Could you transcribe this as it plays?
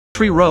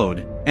country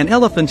road. An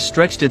elephant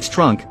stretched its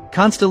trunk,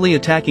 constantly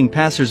attacking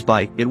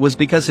passers-by. It was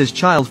because his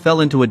child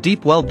fell into a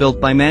deep well built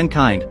by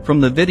mankind.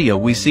 From the video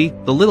we see,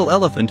 the little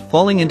elephant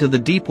falling into the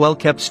deep well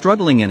kept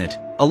struggling in it.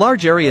 A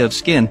large area of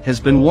skin has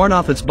been worn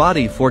off its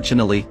body.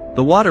 Fortunately,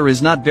 the water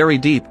is not very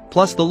deep,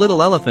 plus the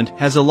little elephant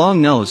has a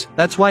long nose,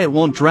 that's why it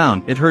won't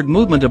drown. It heard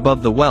movement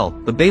above the well.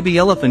 The baby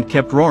elephant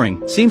kept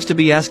roaring, seems to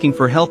be asking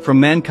for help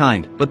from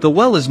mankind, but the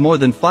well is more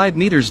than 5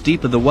 meters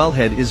deep and the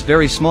wellhead is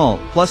very small,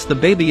 plus the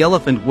baby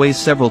elephant weighs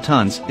several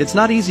tons. It's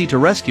not easy to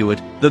rescue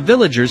it. The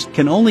villagers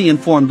can only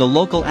inform the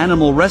local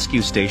animal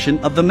rescue station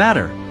of the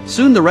matter.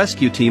 Soon the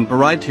rescue team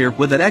arrived here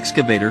with an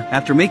excavator.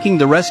 After making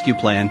the rescue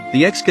plan,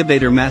 the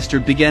excavator master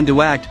began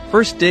to act.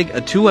 First, dig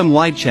a 2 m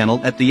wide channel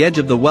at the edge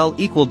of the well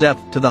equal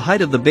depth to the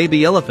height of the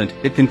baby elephant.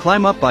 It can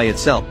climb up by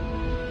itself.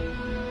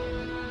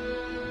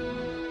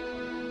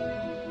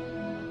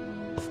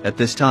 At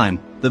this time,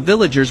 the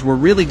villagers were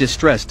really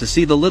distressed to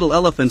see the little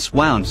elephant's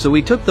wound, so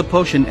he took the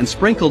potion and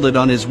sprinkled it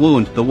on his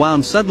wound. The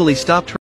wound suddenly stopped